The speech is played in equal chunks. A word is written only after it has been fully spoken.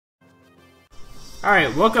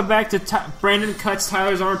Alright, welcome back to Brandon Cuts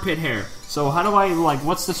Tyler's Armpit Hair. So how do I,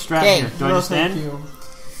 what's the strat here? Do I just end?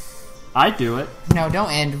 I do it. No,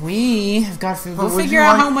 don't end. We have got to go figure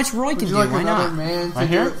out how much Roy can do. Why not? Right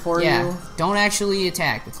here? Yeah. Don't actually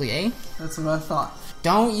attack. Click A. That's what I thought.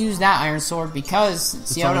 Don't use that iron sword because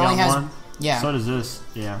see how it only has one? Yeah. So does this.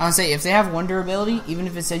 Yeah. I would say if they have one durability, even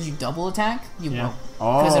if it says you double attack, you won't.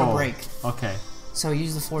 Because it'll break. Okay. So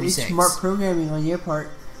use the 46. Smart programming on your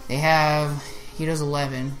part. They have. He does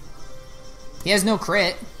 11. He has no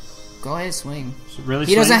crit. Go ahead, swing. Really?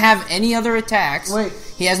 He doesn't have any other attacks. Wait.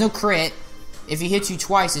 He has no crit. If he hits you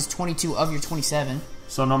twice, it's 22 of your 27.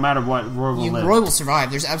 So no matter what, Roy will live. Roy will survive.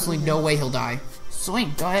 There's absolutely no way he'll die.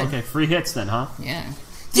 Swing. Go ahead. Okay, 3 hits then, huh? Yeah.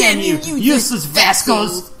 Damn you useless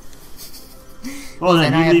Vascos! Well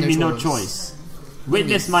then, you leave me no choice.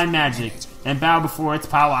 Witness my magic and bow before its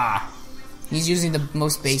power. He's using the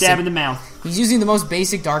most basic. Stab in the mouth. He's using the most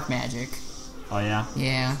basic dark magic. Oh yeah.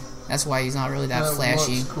 Yeah. That's why he's not really that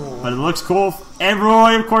flashy. Cool. But it looks cool. And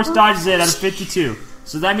Roy, of course, dodges it out of 52. So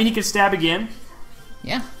does that mean he can stab again?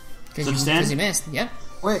 Yeah. Because he missed. Yep.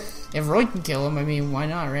 Wait. If Roy can kill him, I mean, why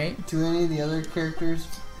not, right? Do any of the other characters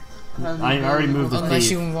have I already moved the thief.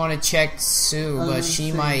 Unless you want to check Sue, but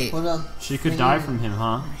she might... She could die from him,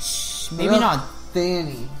 huh? Maybe not.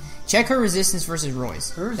 Fanny. Check her resistance versus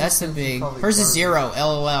Roy's. That's the big... Hers is 0,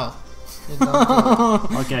 LOL.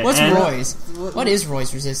 Okay. What's Roy's? What is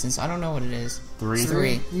Roy's resistance? I don't know what it is. 3.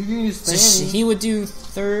 3. You can use Fanny. So he would do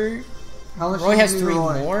third... Roy has 3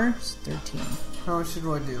 more? 13. How much did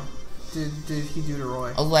Roy do? Did he do to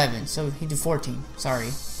Roy? 11, so he'd do 14. Sorry.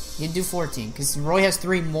 He'd do 14, because Roy has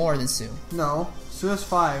 3 more than Sue. No. Sue has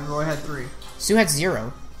 5, Roy had 3. Sue had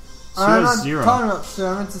 0. I'm not talking about Sue,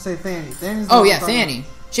 I meant to say Fanny. Oh yeah, Fanny.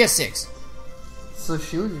 She has 6. So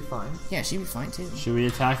she would be fine. Yeah, she'd be fine too. Should we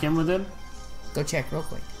attack him with him? Go check real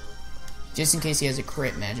quick. Just in case he has a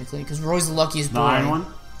crit magically, because Roy's the luckiest boy. The iron one?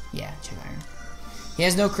 Yeah, check iron. He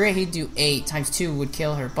has no crit, he'd do 8 times 2 would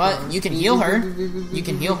kill her. But you can heal her. You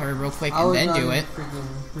can heal her real quick and then do it.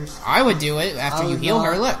 I would do it after you heal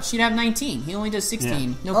her. Look, she'd have 19. He only does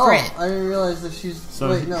 16. No crit. I didn't realize that she's...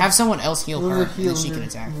 So wait, no. Have someone else heal her, and then she can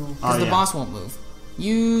attack. Because the boss won't move.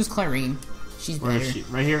 Use Clarine. She's better. Where is she?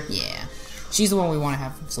 Right here? Yeah. She's the one we want to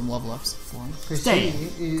have some level ups for. Stay.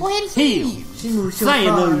 Go ahead and heal. She moves so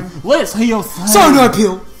far. Let's heal. Cyanide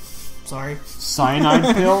pill! Sorry.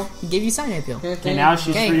 Cyanide pill? He gave you cyanide pill. Okay, now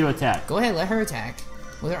she's free to attack. Go ahead, let her attack.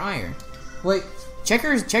 With her iron. Wait. Check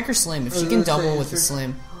her slim. If she can double with the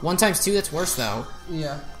slim. 1 times 2, that's worse though.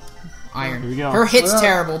 Yeah. Iron. Here we go. Her hit's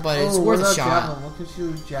terrible, but it's worth a shot. Javelin? What can she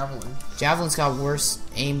do with Javelin? Javelin's got worse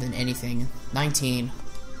aim than anything. 19.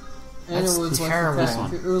 And That's it was terrible.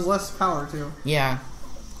 It was less power too. Yeah.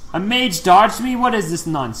 A mage dodged me? What is this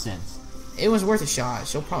nonsense? It was worth a shot.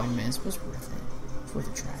 She'll probably miss, but it's worth it. It's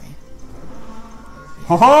worth a try.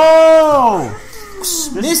 Ho ho!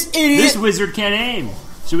 This idiot! This wizard can't aim.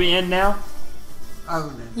 Should we end now? I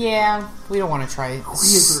would end. Yeah, we don't want to try it.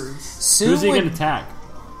 Who's he going to attack?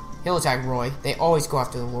 He'll attack Roy. They always go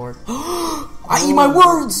after the Lord. I eat my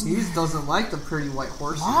words! He doesn't like the pretty white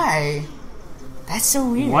horse. Why? That's so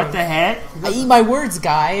weird. What the heck? I eat my words,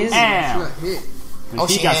 guys. Ow! Oh,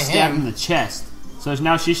 she got stabbed in the chest. So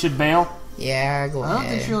now she should bail? Yeah, go ahead. I don't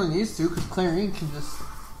think she really needs to, because Clarine can just...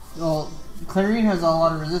 Well, Clarine has a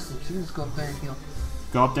lot of resistance. She can just go up there and heal.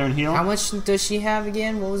 Go up there and heal? How much does she have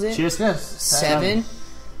again? What was it? She has 7.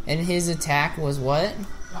 And his attack was what?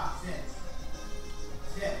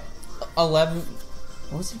 11.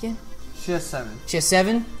 What was it again? She has 7. She has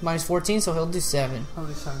 7 minus 14, so he'll do 7. I'll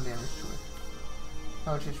do 7 damage to her.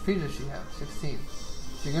 How much HP does she have? 16.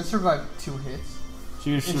 She can survive 2 hits. She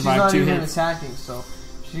can survive 2 hits. She's not even attacking, so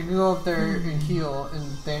she can go up there and heal,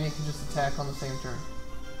 and Danny can just attack on the same turn.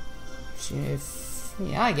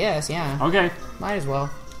 Yeah, I guess, yeah. Okay. Might as well.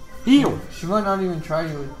 Heal! She might not even try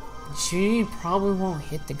to. She probably won't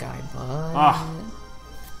hit the guy, but...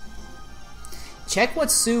 Check what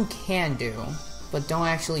Sue can do, but don't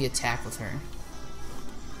actually attack with her.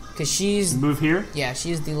 Because she's... Move here? Yeah,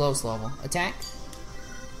 she's the lowest level. Attack.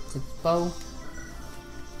 The bow.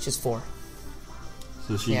 She's 4.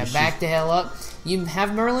 So back the hell up. You have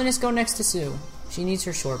Merlinus go next to Sue. She needs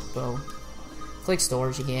her short bow. Click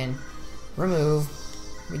storage again. Remove.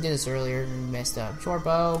 We did this earlier and we messed up. Short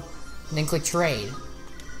bow. And then click trade.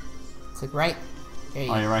 Click right. There you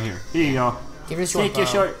go. Oh, you're right here. Here you go. Give her the short bow.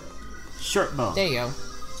 Take your short bow. There you go.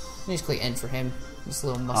 You just click end for him. This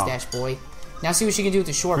little mustache boy. Now see what she can do with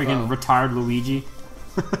the short bow. Freaking retired Luigi.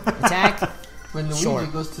 Attack. When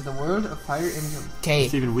Luigi goes to the world of Fire Emblem. Okay.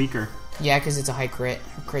 It's even weaker. Yeah, because it's a high crit.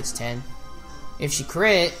 Her crit's 10. If she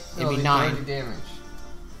crit, it'd be 9. Damage.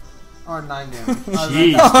 Or 9 damage.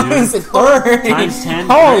 Jeez, dude. It hurt. Times 10.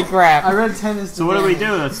 Holy crap. I read 10 is So what do we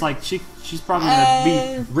do? It's like she's probably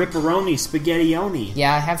gonna be ripperoni, spaghetti-oni.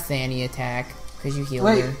 Yeah, I have Fanny attack because you healed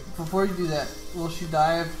Wait, her. before you do that, will she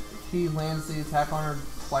die if he lands the attack on her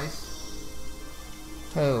twice?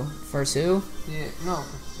 Who? For Sue? Yeah, no,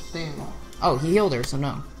 for Thane. Oh, he healed her, so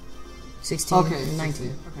no. 16, Okay, 19.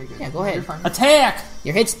 16. Okay, good. Yeah, go ahead. You're fine. Attack!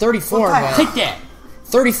 Your hit's 34, What the but Take that!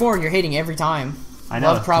 34 and you're hitting every time. I know.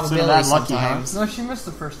 Love Consider probability that lucky, sometimes. No, she missed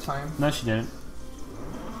the first time. huh? No, she didn't.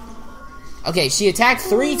 Okay, she attacked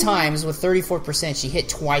 3 times with 34%. She hit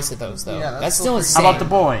twice of those, though. Yeah, that's still still pretty insane. How about the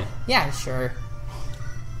boy? Yeah, sure.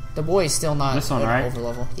 The boy is still not This one, right? over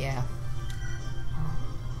level. Yeah.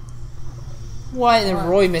 What? And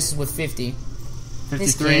Roy misses with 50.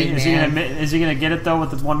 53. kid, Is he gonna get it though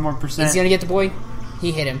with the 1 more percent? Is he gonna get the boy?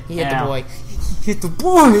 He hit him. He hit Ow. the boy. He hit the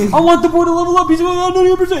boy! I want the boy to level up. He's going on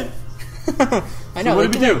 90%. I know. So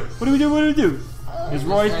what do we do? What do we do? What do we do? Is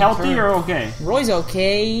Roy end healthy turn. or okay? Roy's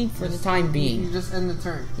okay for the time You being. just end the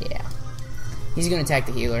turn. Yeah. He's gonna attack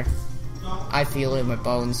the healer. I feel it in my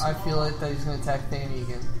bones. I feel it that he's going to attack Thane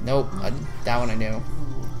again. Nope. That one I knew.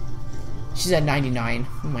 She's at 99.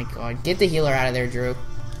 Oh my god. Get the healer out of there, Drew.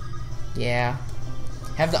 Yeah.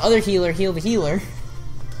 Have the other healer heal the healer.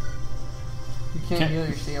 You can't Okay. heal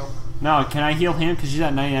your shield. No, can I heal him? Because she's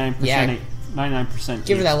at 99%. Yeah. 99%.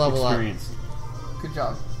 Give her that level up. experience. Good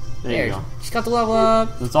job. There you go. She's got the level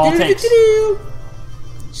up. That's all it takes.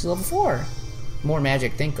 She's level 4. More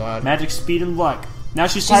magic, thank god. Magic, speed, and luck. Now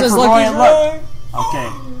she's She's tied as for Roy lucky and as luck. Roy.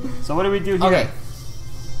 Okay. So what do we do here? Okay.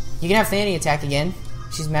 You can have Fanny attack again.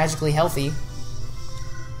 She's magically healthy.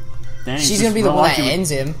 Dang, She's just gonna be the real one that lucky with- ends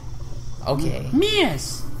him. Okay.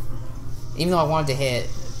 Miss. Even though I wanted to hit,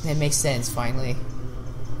 it makes sense finally.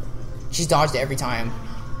 She's dodged it every time.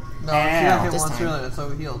 No, she got hit This once time. earlier, that's why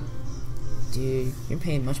we healed. Dude, you're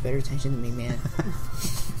paying much better attention than me, man.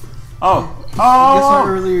 Oh. I guess our Oh.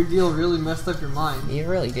 earlier deal really messed up your mind. You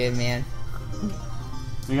really did, man.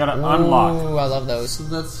 We gotta unlock. Ooh, I love those. So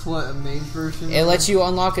that's what, a mage version? It lets you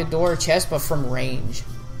unlock a door or chest, but from range.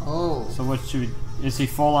 Oh. So what should we... Is he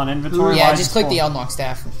full on inventory? Yeah, Why is just he click full? the unlock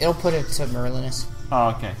staff. It'll put it to Merlinus. Oh,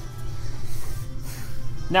 okay.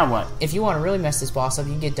 Now what? If you want to really mess this boss up,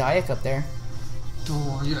 you can get Dyak up there.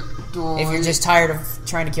 If you're just tired of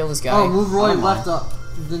trying to kill this guy. Oh, move Roy I don't left up.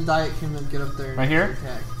 Then Diet can then get up there and Right here?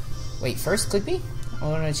 attack. Wait, first click B? I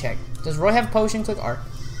want to check. Does Roy have a potion? Click R.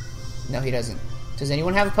 No, he doesn't. Does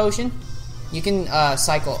anyone have a potion? You can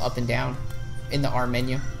cycle up and down in the R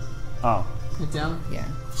menu. Oh. Hit down. Yeah,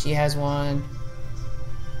 she has one.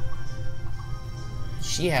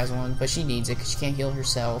 She has one, but she needs it because she can't heal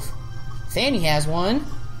herself. Fanny has one.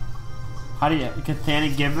 How do you... Can Fanny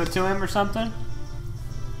give it to him or something?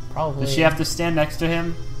 Probably. Does she have to stand next to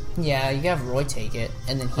him? Yeah, you can have Roy take it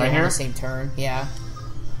and then heal Right on here? the same turn. Yeah.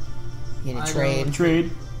 You get I a know. trade.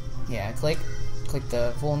 Trade. Yeah, click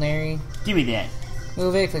the vulnerary. Give me that.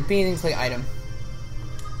 Move it, click B, and then click item.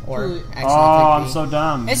 Or Really? actually Oh, click I'm B. so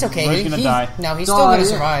dumb. It's okay. Roy's gonna die. No, he's still gonna Diet.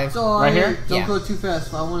 survive. Diet. Right here? Don't Yeah. go too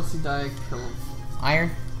fast. I want to see Diet kill him.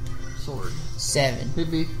 Iron Sword. 7. Hit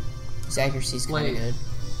me. His accuracy's kind of Blade. good.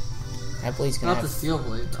 That blade's gonna Not the have steel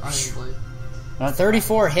blade. The iron blade. That's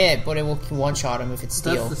 34 hit, but it will one-shot him if it's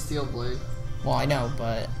That's steel. the steel blade. Well, I know,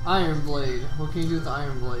 but Iron blade. What can you do with the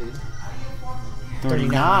iron blade?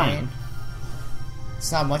 39.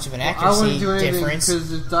 It's not much of an I accuracy wouldn't do anything difference.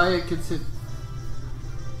 because if Diet gets hit,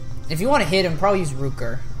 If you want to hit him, probably use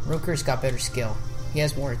Rooker. Rooker's got better skill. He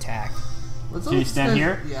has more attack. what's Can up you with stand this?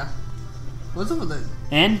 here? Yeah. What's up with that?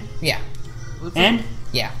 End? Yeah, What's End? Up,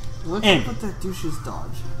 yeah. what's End. up with that douche's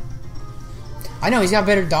dodge? I know he's got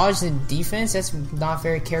better dodge than defense. That's not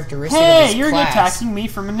very characteristic of Hey, his you're class. attacking me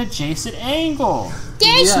from an adjacent angle.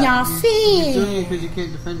 That's not You're fair. doing it because you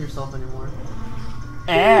can't defend yourself anymore.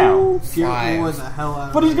 Ow. Get Five. Roy the hell out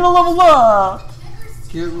of But he's there. gonna level up.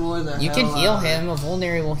 Get Roy the You hell can out heal of there. him. A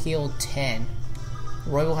vulnerary will heal 10.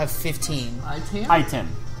 Roy will have 15. Item? Item.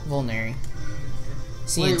 Vulnerary.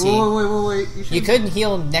 Wait, CNT. wait. You couldn't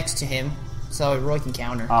heal next to him, so Roy can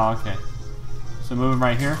counter. Oh, okay. So move him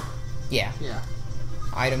right here. Yeah. Yeah.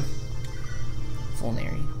 Item.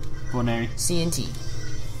 Vulnerary. Bonary. CNT.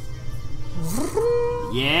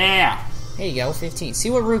 Yeah. There you go, 15. See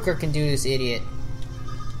what Rooker can do to this idiot.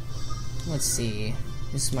 Let's see.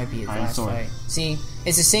 This might be his Iron last sword. fight. See,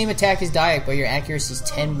 it's the same attack as Dyak, but your accuracy's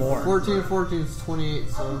 10 more. 14 and 14 is 28,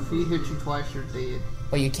 so if he hits you twice, you're dead.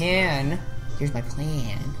 But you can. Here's my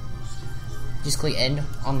plan. Just click end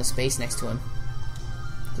on the space next to him.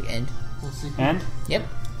 Click end. We'll see. End? Yep.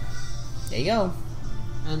 There you go.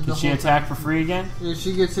 And Can she attack for free again? If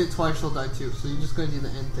she gets hit twice, she'll die too. So you just gotta do the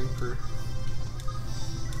end thing for.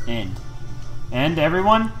 End. End,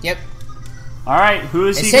 everyone? Yep. Alright, who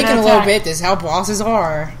is It's he gonna taking a little attack? bit. This is how bosses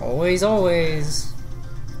are. Always, always.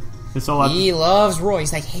 He loves Roy.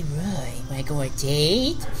 He's like, hey, Roy, wanna go on a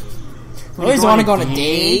date? Roy's wanna go on a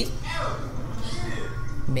date.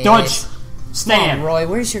 Dodge! Come Stand! on, Roy,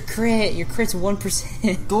 where's your crit? Your crit's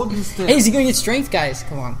 1%. Don't be still. Hey, is he gonna get strength, guys?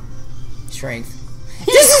 Come on. Strength.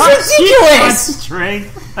 This is ridiculous!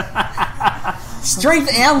 Strength! Strength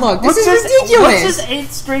and luck. This is ridiculous! What's his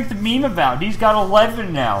 8th strength meme about? He's got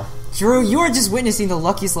 11 now. Drew, you are just witnessing the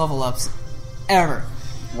luckiest level ups ever.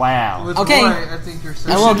 Wow. With Okay. Roy, I think you're safe.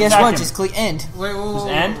 And well, guess attack what? him. Just click end. Wait, Just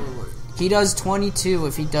end? wait. He does 22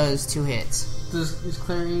 if he does 2 hits. Is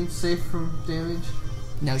Clarine safe from damage?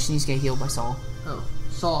 No, she needs to get healed by Saul. Oh,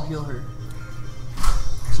 Saul, heal her.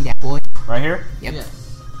 See that, boy? Right here? Yep.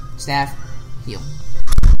 Yes. Staff, heal.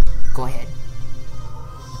 Go ahead.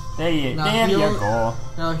 There you Now go.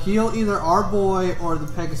 Now heal either our boy or the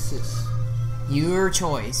Pegasus. Your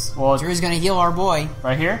choice. Well, Drew's gonna heal our boy.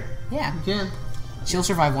 Right here? Yeah. You can. She'll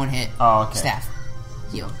survive 1 hit. Oh, okay. Staff.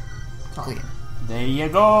 Heal. Talk. Click it. There you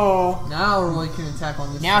go. Now Roy can attack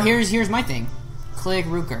on this Now side. here's my thing. Click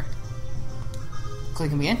Ruker.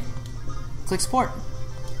 Click him again. Click support.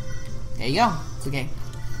 There you go. Click A.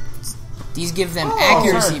 These give them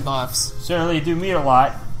accuracy sure. buffs. Certainly do mean a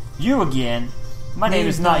lot. You again. My name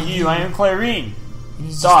is not you. I am Clarine. And he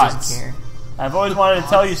just Dots. doesn't care. I've always wanted to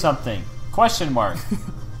tell you something. Question mark.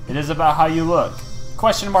 It is about how you look.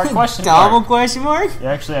 Question mark, question Double mark. question mark? You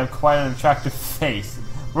actually have quite an attractive face.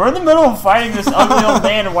 We're in the middle of fighting this ugly old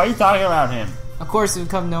man, and why are you talking about him? Of course, it would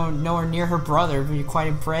come nowhere near her brother, but you're quite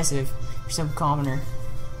impressive. You're some commoner.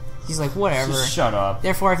 He's like, whatever. Just shut up.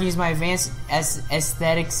 Therefore, I can use my advanced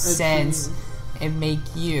aesthetic sense and make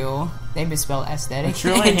you. They misspelled aesthetic. A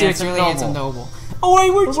truly into a handsome truly noble. handsome noble. Oh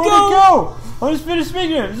wait, where'd you Where'd go? he go? I just finished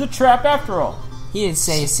speaking. It was a trap after all. He didn't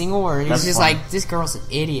say a single word. He was That's just fine. like, this girl's an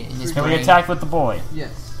idiot in his Can we brain. attack with the boy?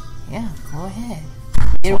 Yes. Yeah, go ahead.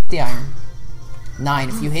 Hit him with the iron. 9.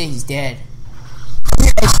 If you hit, he's dead.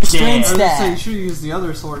 Extra strength I was gonna say, you stat. should have used the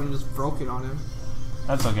other sword and just broke it on him.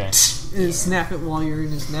 That's okay. And snap it while you're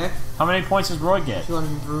in his neck. How many points does Roy get? If you want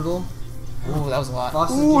to be brutal. Ooh, that was a lot.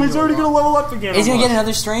 Bosses Ooh, can he's do a already lot. gonna level up again. He's gonna get almost.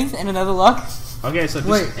 another strength and another luck. Okay, so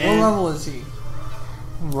just Wait, what level is he?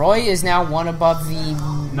 Roy is now 1 above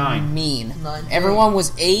the 9. mean. 9. Everyone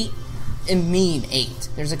was 8 and mean 8.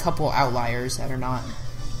 There's a couple outliers that are not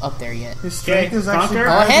up there yet. His strength Okay, is actually conquer? Go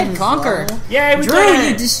higher than ahead, his conquer. level. Yay, we Drew, did you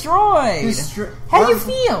it! destroyed. His How do you our-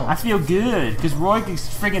 feel? I feel good because Roy can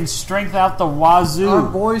friggin' strength out the wazoo. Our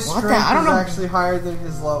boy's What the- strength I don't is know. actually higher than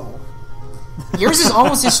his level. Yours is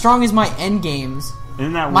almost as strong as my end games.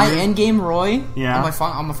 Isn't that My weird? end game Roy, Yeah.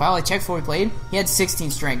 on my file I checked before we played, he had 16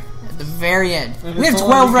 strength at the very end. And We it's have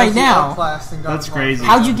only 12 right because he now. outclassed and got That's buffed. crazy.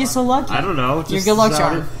 How'd you get so lucky? I don't know. Your just good luck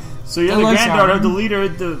started. charm. So you're Good the luck granddaughter charm. of the leader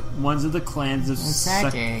of the ones of the clans of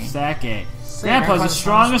Sake. Sake. Grandpa's Grandpa's the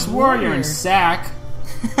strongest warrior warrior. in Sack.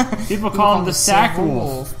 People call him the Sack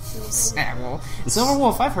Wolf. Sack Wolf. Silver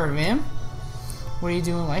Wolf, I've heard of him. What are you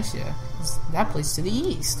doing in Lycia? That place to the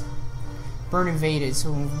east. Burn invaded,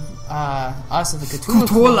 so us of the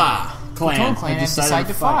Cthulhu clan clan have decided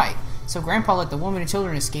to fight. So Grandpa let the woman and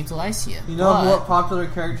children escape to Lycia. You know But what popular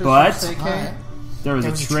characters But- from but SK? There was there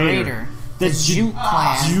a was a traitor. traitor. The Jute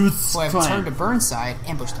clan, Jute's who have clan. turned to Burnside,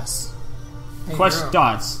 ambushed us. Hey, Question girl.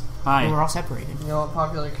 dots. We were Hi. all separated. You know what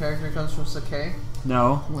popular character comes from Sake?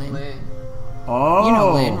 No. Lynn. Lynn. Oh. You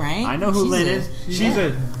know Lynn, right? I know who She's Lynn a- is. She's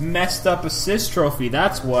a messed up assist trophy.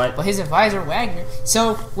 That's what. But his advisor, Wagner.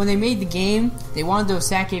 So, when they made the game, they wanted those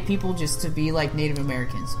Sake people just to be like Native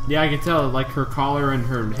Americans. Yeah, I can tell. Like her collar and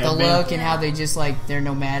her The headband. look and how they just like, they're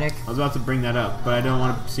nomadic. I was about to bring that up, but I don't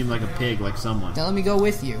want to seem like a pig, like someone. Now let me go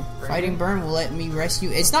with you. Fighting Burn will let me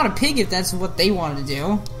rescue. It's not a pig if that's what they wanted to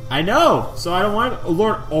do. I know, so I don't want oh,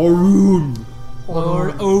 Lord Orun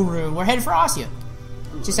Lord Orun. We're headed for Ostia.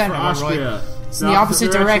 Just for out of Roy. Austria. It's in the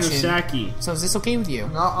opposite direction. of Saki. So is this okay with you?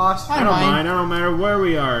 Not Austria. I don't mind. I don't matter where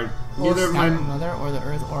we are. Neither of Not my. my mother or the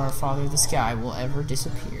earth or our father the sky will ever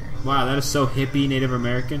disappear. Wow, that is so hippie, Native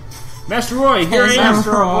American. Master Roy, here I am.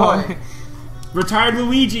 Master Roy. Retired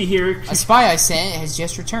Luigi here. A spy I sent has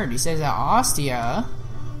just returned. He says that Ostia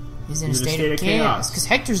is in a state of chaos because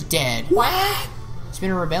Hector's dead. What? There's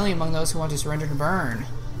been a rebellion among those who want to surrender to Burn.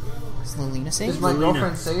 Is Lilina safe? Is my Lena.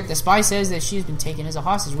 girlfriend safe? The spy says that she has been taken as a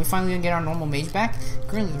hostage. We finally gonna get our normal mage back.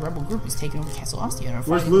 Currently, the rebel group is taking over Castle Ostia and are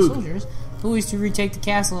Where's fighting the Luke? soldiers. Who is to retake the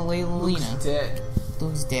castle and lay Luke's Lilina? dead.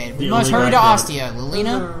 Luke's dead. We The must only hurry to guy Ostia.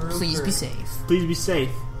 Lilina, Luke. please be safe. Please be safe.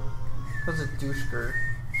 That's a douche girl.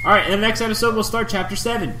 Alright, in the next episode, we'll start Chapter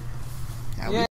 7. That'll Yeah. be